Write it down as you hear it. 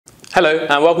Hello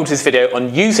and welcome to this video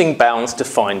on using bounds to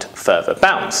find further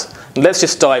bounds. Let's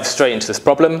just dive straight into this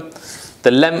problem.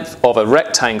 The length of a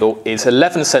rectangle is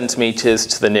 11 centimetres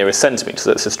to the nearest centimetre. So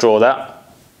let's just draw that.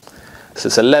 So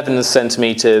it's 11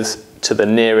 centimetres to the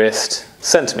nearest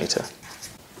centimetre.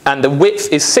 And the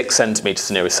width is 6 centimetres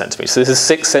to the nearest centimetre. So this is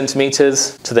 6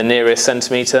 centimetres to the nearest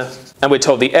centimetre. And we're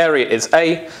told the area is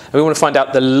A, and we want to find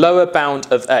out the lower bound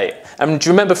of A. And do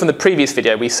you remember from the previous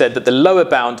video we said that the lower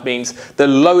bound means the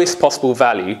lowest possible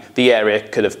value the area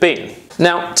could have been.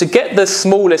 Now, to get the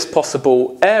smallest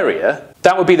possible area,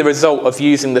 that would be the result of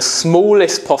using the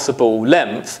smallest possible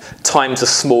length times the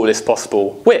smallest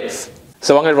possible width.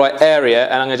 So I'm going to write area,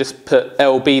 and I'm going to just put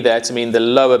LB there to mean the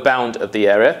lower bound of the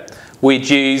area. We'd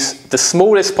use the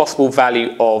smallest possible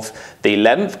value of the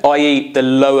length, i.e. the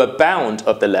lower bound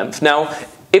of the length. Now,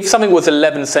 if something was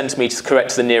 11 centimetres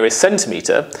correct to the nearest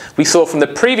centimetre, we saw from the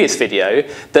previous video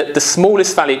that the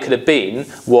smallest value it could have been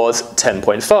was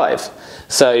 10.5.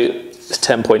 So it's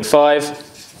 10.5,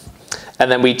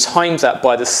 and then we times that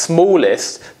by the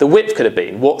smallest the width could have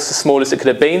been. What's the smallest it could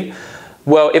have been?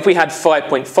 Well, if we had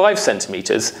 5.5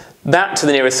 centimetres, that to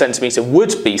the nearest centimetre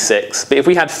would be 6, but if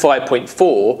we had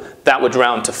 5.4, that would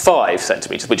round to 5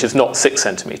 centimetres, which is not 6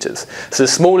 centimetres. So the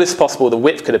smallest possible the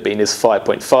width could have been is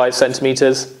 5.5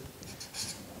 centimetres.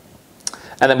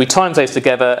 And then we times those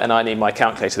together, and I need my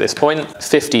calculator at this point,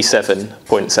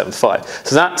 57.75.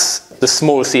 So that's the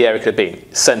smallest the area could have been,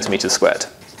 centimetres squared.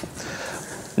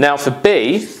 Now for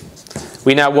B,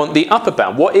 we now want the upper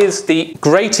bound. What is the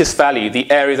greatest value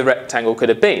the area of the rectangle could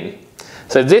have been?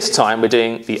 So this time we're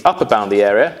doing the upper bound of the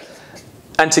area,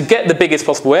 and to get the biggest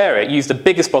possible area, use the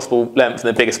biggest possible length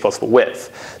and the biggest possible width.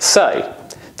 So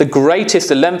the greatest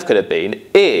the length could have been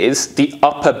is the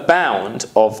upper bound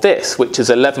of this, which is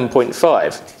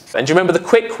 11.5. And do you remember the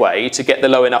quick way to get the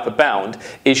lower and upper bound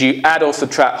is you add or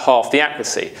subtract half the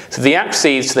accuracy. So the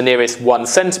accuracy is to the nearest 1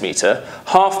 centimetre,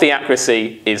 half the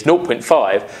accuracy is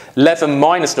 0.5, 11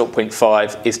 minus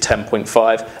 0.5 is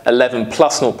 10.5, 11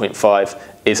 plus 0.5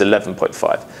 is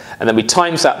 11.5. And then we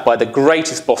times that by the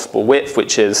greatest possible width,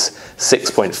 which is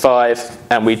 6.5,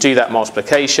 and we do that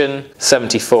multiplication,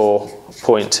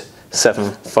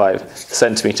 74.75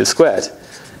 centimetres squared.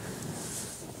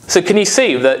 So can you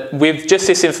see that with just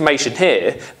this information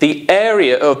here, the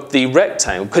area of the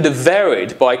rectangle could have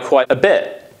varied by quite a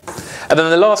bit. And then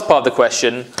the last part of the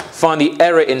question, find the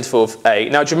error interval of A.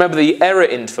 Now do you remember the error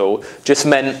interval just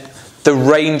meant the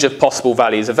range of possible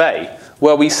values of A?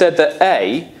 Well, we said that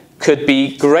A could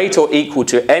be greater or equal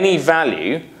to any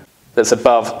value that's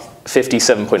above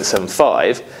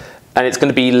 57.75, and it's going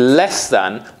to be less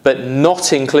than, but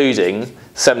not including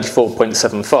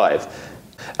 74.75.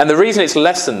 And the reason it's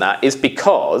less than that is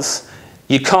because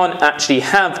you can't actually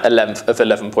have a length of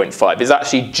 11.5. It's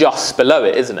actually just below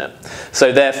it, isn't it?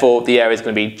 So therefore, the area is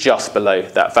going to be just below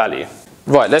that value.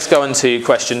 Right, let's go on to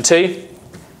question 2.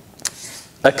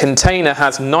 A container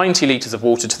has 90 litres of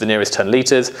water to the nearest 10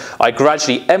 litres. I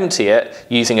gradually empty it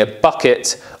using a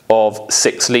bucket of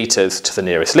 6 litres to the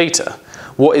nearest litre.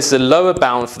 What is the lower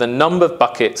bound for the number of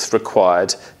buckets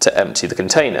required to empty the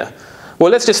container?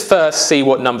 Well, let's just first see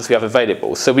what numbers we have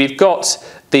available. So we've got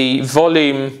the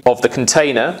volume of the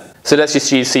container. So let's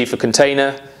just use C for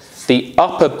container. The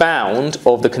upper bound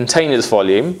of the container's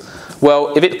volume.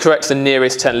 Well, if it corrects the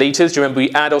nearest 10 litres, do you remember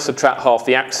we add or subtract half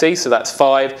the accuracy, so that's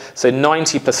 5. So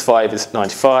 90 plus 5 is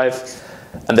 95.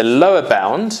 And the lower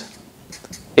bound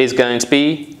is going to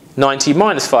be 90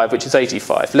 minus 5, which is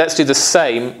 85. Let's do the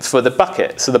same for the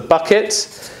bucket. So the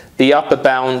bucket, the upper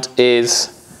bound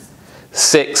is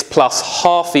 6 plus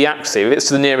half the accuracy. If it's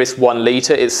to the nearest 1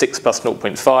 litre, it's 6 plus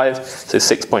 0.5, so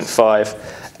 6.5.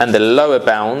 And the lower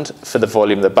bound for the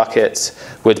volume of the bucket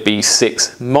would be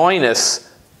 6 minus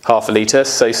half a litre,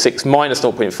 so 6 minus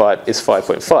 0.5 is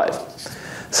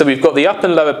 5.5. So we've got the upper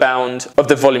and lower bound of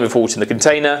the volume of water in the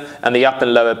container and the upper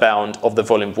and lower bound of the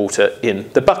volume of water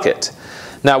in the bucket.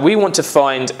 Now we want to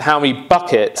find how many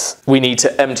buckets we need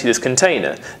to empty this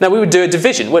container. Now we would do a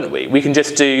division, wouldn't we? We can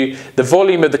just do the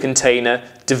volume of the container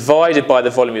divided by the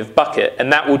volume of the bucket,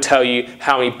 and that will tell you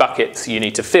how many buckets you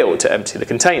need to fill to empty the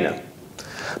container.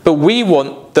 But we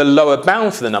want the lower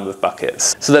bound for the number of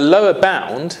buckets. So the lower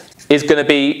bound is going to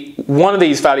be one of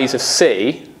these values of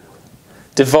C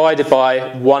divided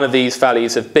by one of these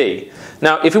values of B.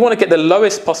 Now if we want to get the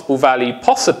lowest possible value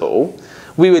possible,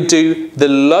 we would do the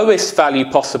lowest value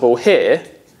possible here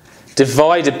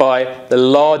divided by the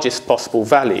largest possible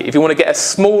value. If you want to get as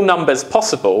small numbers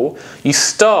possible, you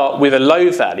start with a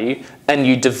low value and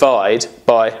you divide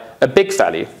by a big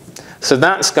value. So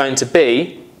that's going to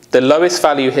be the lowest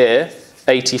value here,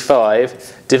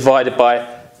 85, divided by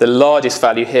the largest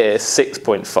value here is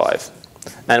 6.5.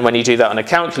 And when you do that on a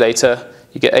calculator,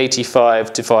 you get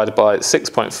 85 divided by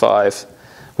 6.5,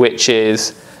 which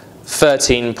is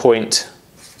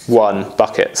 13.1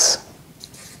 buckets.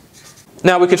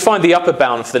 Now we could find the upper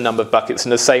bound for the number of buckets in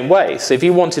the same way. So if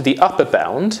you wanted the upper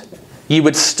bound, you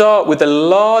would start with the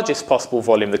largest possible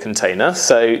volume of the container,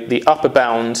 so the upper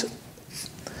bound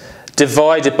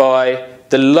divided by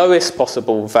the lowest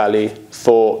possible value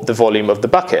for the volume of the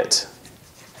bucket.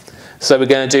 So we're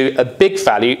going to do a big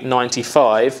value,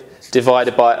 95,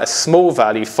 divided by a small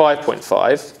value,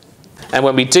 5.5. And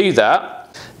when we do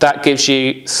that, that gives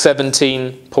you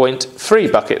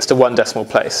 17.3 buckets to 1 decimal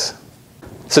place.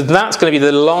 So that's going to be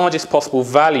the largest possible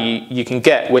value you can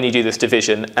get when you do this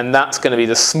division, and that's going to be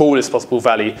the smallest possible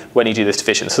value when you do this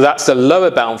division. So that's the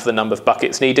lower bound for the number of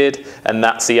buckets needed, and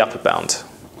that's the upper bound.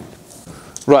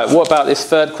 Right, what about this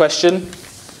third question?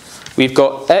 We've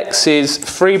got x is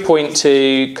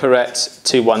 3.2 correct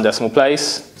to 1 decimal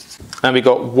place, and we've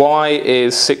got y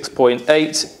is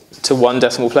 6.8 to 1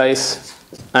 decimal place,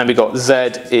 and we've got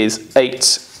z is 8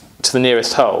 to the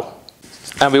nearest whole.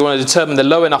 And we want to determine the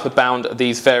lower and upper bound of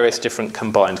these various different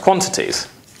combined quantities.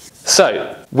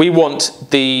 So we want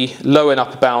the lower and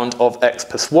upper bound of x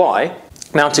plus y.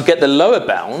 Now to get the lower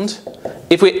bound,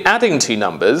 if we're adding two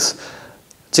numbers,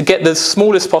 to get the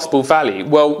smallest possible value,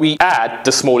 well, we add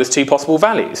the smallest two possible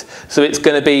values. So it's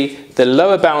going to be the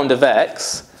lower bound of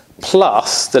x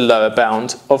plus the lower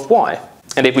bound of y.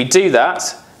 And if we do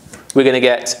that, we're going to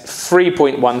get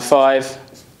 3.15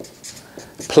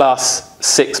 plus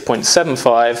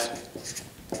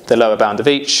 6.75, the lower bound of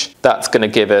each. That's going to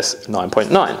give us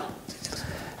 9.9.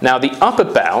 Now the upper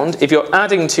bound, if you're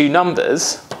adding two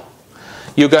numbers,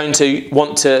 you're going to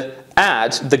want to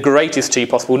add the greatest two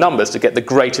possible numbers to get the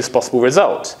greatest possible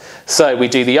result. So we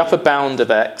do the upper bound of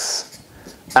x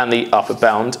and the upper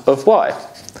bound of y.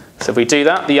 So if we do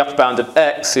that, the upper bound of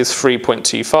x is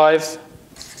 3.25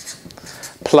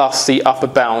 plus the upper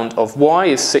bound of y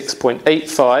is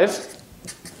 6.85,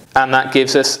 and that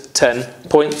gives us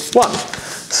 10.1.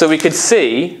 So we could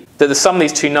see that the sum of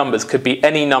these two numbers could be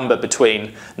any number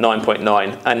between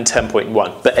 9.9 and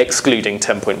 10.1, but excluding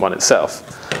 10.1 itself.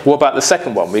 What about the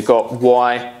second one? We've got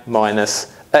y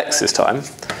minus x this time.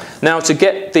 Now to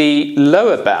get the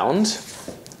lower bound,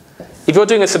 if you're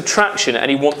doing a subtraction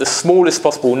and you want the smallest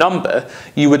possible number,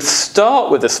 you would start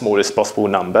with the smallest possible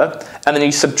number and then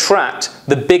you subtract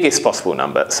the biggest possible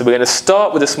number. So we're going to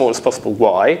start with the smallest possible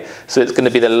y, so it's going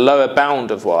to be the lower bound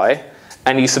of y,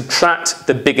 and you subtract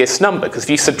the biggest number, because if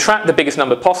you subtract the biggest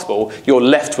number possible, you're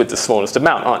left with the smallest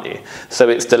amount, aren't you? So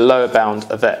it's the lower bound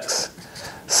of x.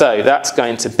 So that's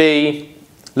going to be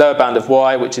lower bound of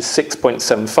y, which is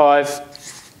 6.75,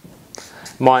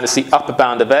 minus the upper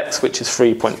bound of x, which is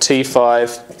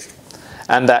 3.25,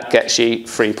 and that gets you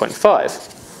 3.5.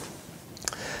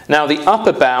 Now the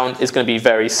upper bound is going to be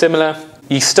very similar.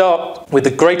 You start with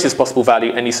the greatest possible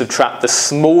value and you subtract the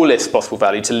smallest possible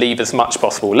value to leave as much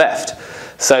possible left.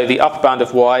 So the upper bound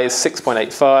of y is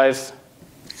 6.85,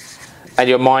 and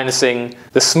you're minusing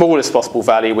the smallest possible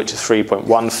value, which is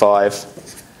 3.15,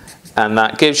 and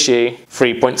that gives you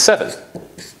 3.7.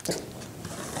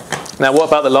 Now what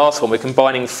about the last one? We're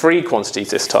combining three quantities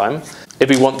this time. If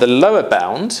we want the lower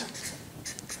bound,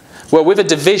 well, with a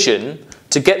division,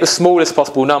 to get the smallest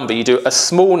possible number, you do a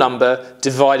small number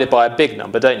divided by a big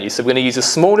number, don't you? So we're going to use the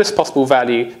smallest possible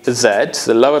value for z,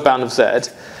 so the lower bound of z,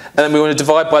 and then we want to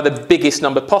divide by the biggest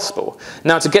number possible.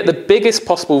 Now to get the biggest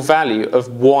possible value of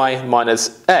y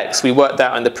minus x, we worked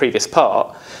out in the previous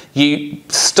part, you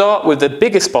start with the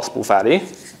biggest possible value,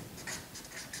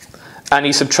 and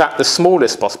you subtract the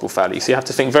smallest possible value. So you have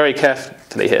to think very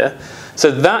carefully here. So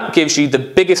that gives you the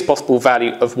biggest possible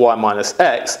value of y minus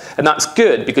x, and that's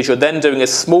good because you're then doing a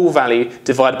small value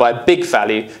divided by a big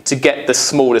value to get the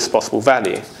smallest possible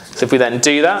value. So if we then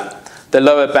do that, the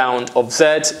lower bound of z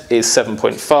is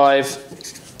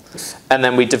 7.5, and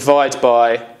then we divide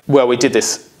by, well, we did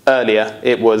this earlier,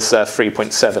 it was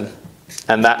 3.7,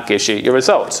 and that gives you your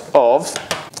result of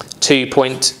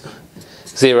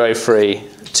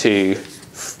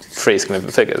 2.0323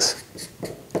 significant figures.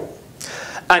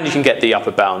 And you can get the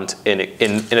upper bound in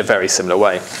a very similar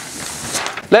way.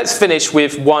 Let's finish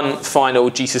with one final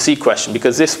GCSE question,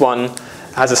 because this one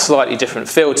has a slightly different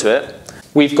feel to it.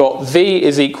 We've got v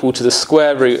is equal to the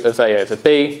square root of a over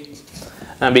b,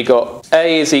 and we got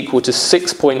a is equal to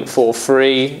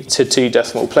 6.43 to 2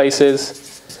 decimal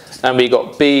places, and we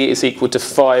got b is equal to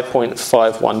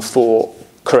 5.514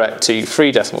 correct to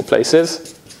 3 decimal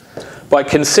places. By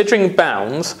considering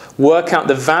bounds, work out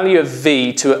the value of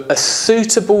v to a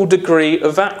suitable degree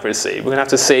of accuracy. We're going to have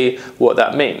to see what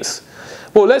that means.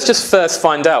 Well, let's just first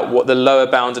find out what the lower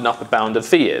bound and upper bound of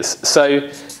v is. So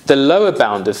the lower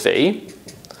bound of v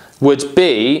would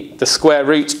be the square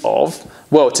root of,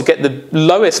 well, to get the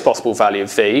lowest possible value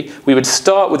of v, we would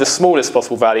start with the smallest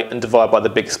possible value and divide by the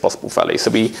biggest possible value.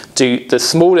 So we do the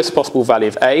smallest possible value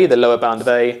of a, the lower bound of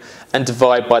a, and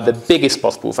divide by the biggest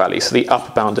possible value, so the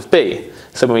upper bound of b.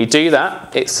 So when we do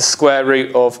that, it's the square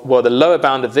root of, well, the lower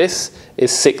bound of this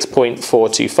is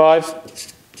 6.425.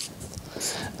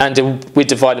 And we're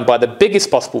dividing by the biggest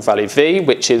possible value v,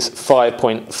 which is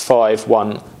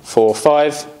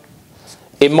 5.5145.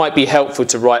 It might be helpful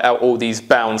to write out all these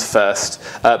bounds first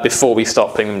before we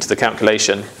start putting them into the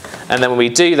calculation. And then when we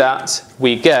do that,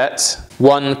 we get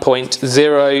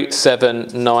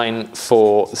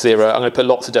 1.07940. I'm going to put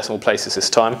lots of decimal places this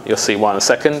time. You'll see why in a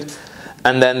second.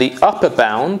 And then the upper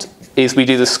bound is we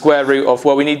do the square root of,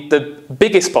 well, we need the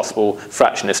biggest possible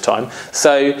fraction this time.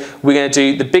 So we're going to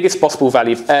do the biggest possible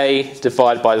value of a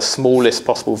divided by the smallest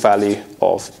possible value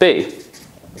of b.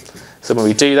 So when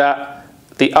we do that,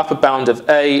 the upper bound of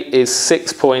a is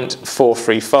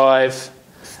 6.435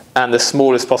 and the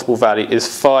smallest possible value is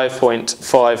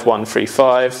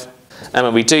 5.5135. And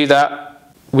when we do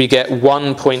that, we get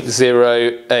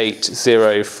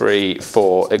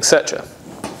 1.08034, etc.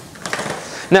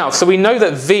 Now, so we know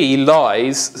that v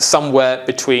lies somewhere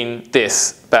between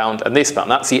this bound and this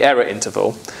bound. That's the error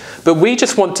interval. But we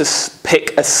just want to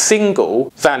pick a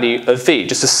single value of v,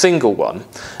 just a single one.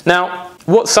 Now,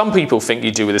 what some people think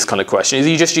you do with this kind of question is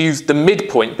you just use the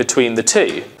midpoint between the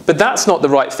two. But that's not the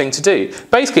right thing to do.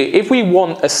 Basically, if we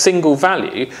want a single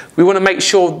value, we want to make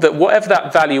sure that whatever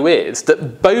that value is,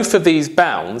 that both of these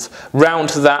bounds round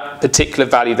to that particular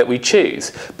value that we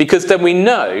choose. Because then we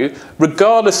know,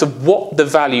 regardless of what the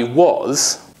value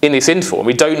was in this interval, and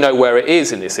we don't know where it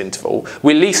is in this interval,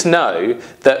 we at least know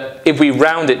that if we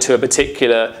round it to a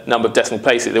particular number of decimal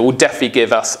places, it will definitely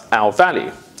give us our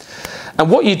value. And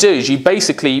what you do is you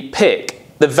basically pick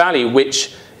the value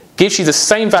which gives you the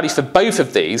same value for both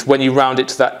of these when you round it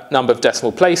to that number of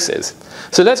decimal places.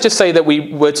 So let's just say that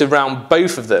we were to round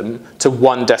both of them to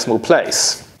one decimal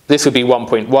place. This would be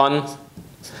 1.1,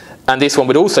 and this one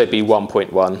would also be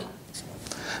 1.1.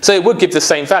 So it would give the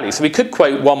same value. So we could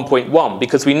quote 1.1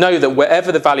 because we know that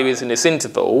wherever the value is in this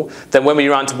interval, then when we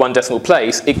round to one decimal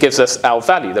place, it gives us our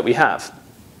value that we have.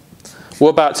 What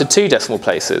about to two decimal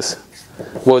places?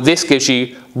 Well, this gives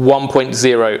you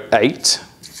 1.08,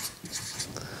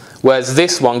 whereas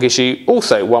this one gives you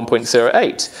also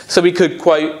 1.08. So we could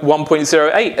quote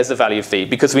 1.08 as the value of v,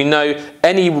 because we know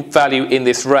any value in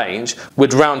this range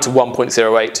would round to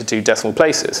 1.08 to two decimal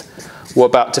places. What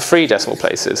about to three decimal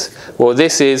places? Well,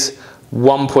 this is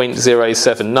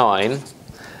 1.079,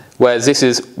 whereas this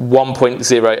is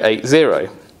 1.080.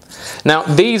 Now,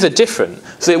 these are different,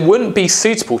 so it wouldn't be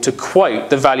suitable to quote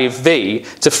the value of v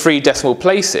to three decimal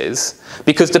places,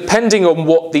 because depending on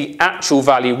what the actual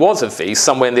value was of v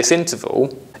somewhere in this interval,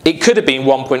 it could have been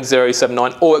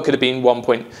 1.079 or it could have been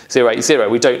 1.080,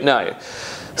 we don't know.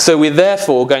 So we're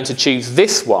therefore going to choose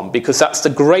this one because that's the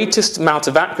greatest amount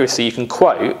of accuracy you can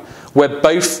quote, where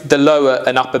both the lower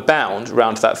and upper bound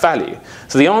round to that value.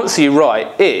 So the answer you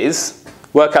write is,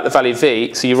 work out the value of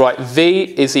v, so you write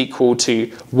v is equal to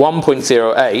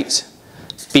 1.08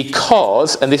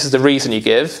 because, and this is the reason you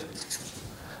give,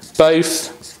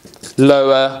 both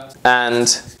lower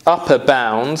and upper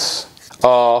bounds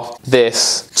are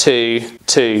this to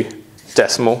two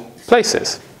decimal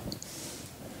places.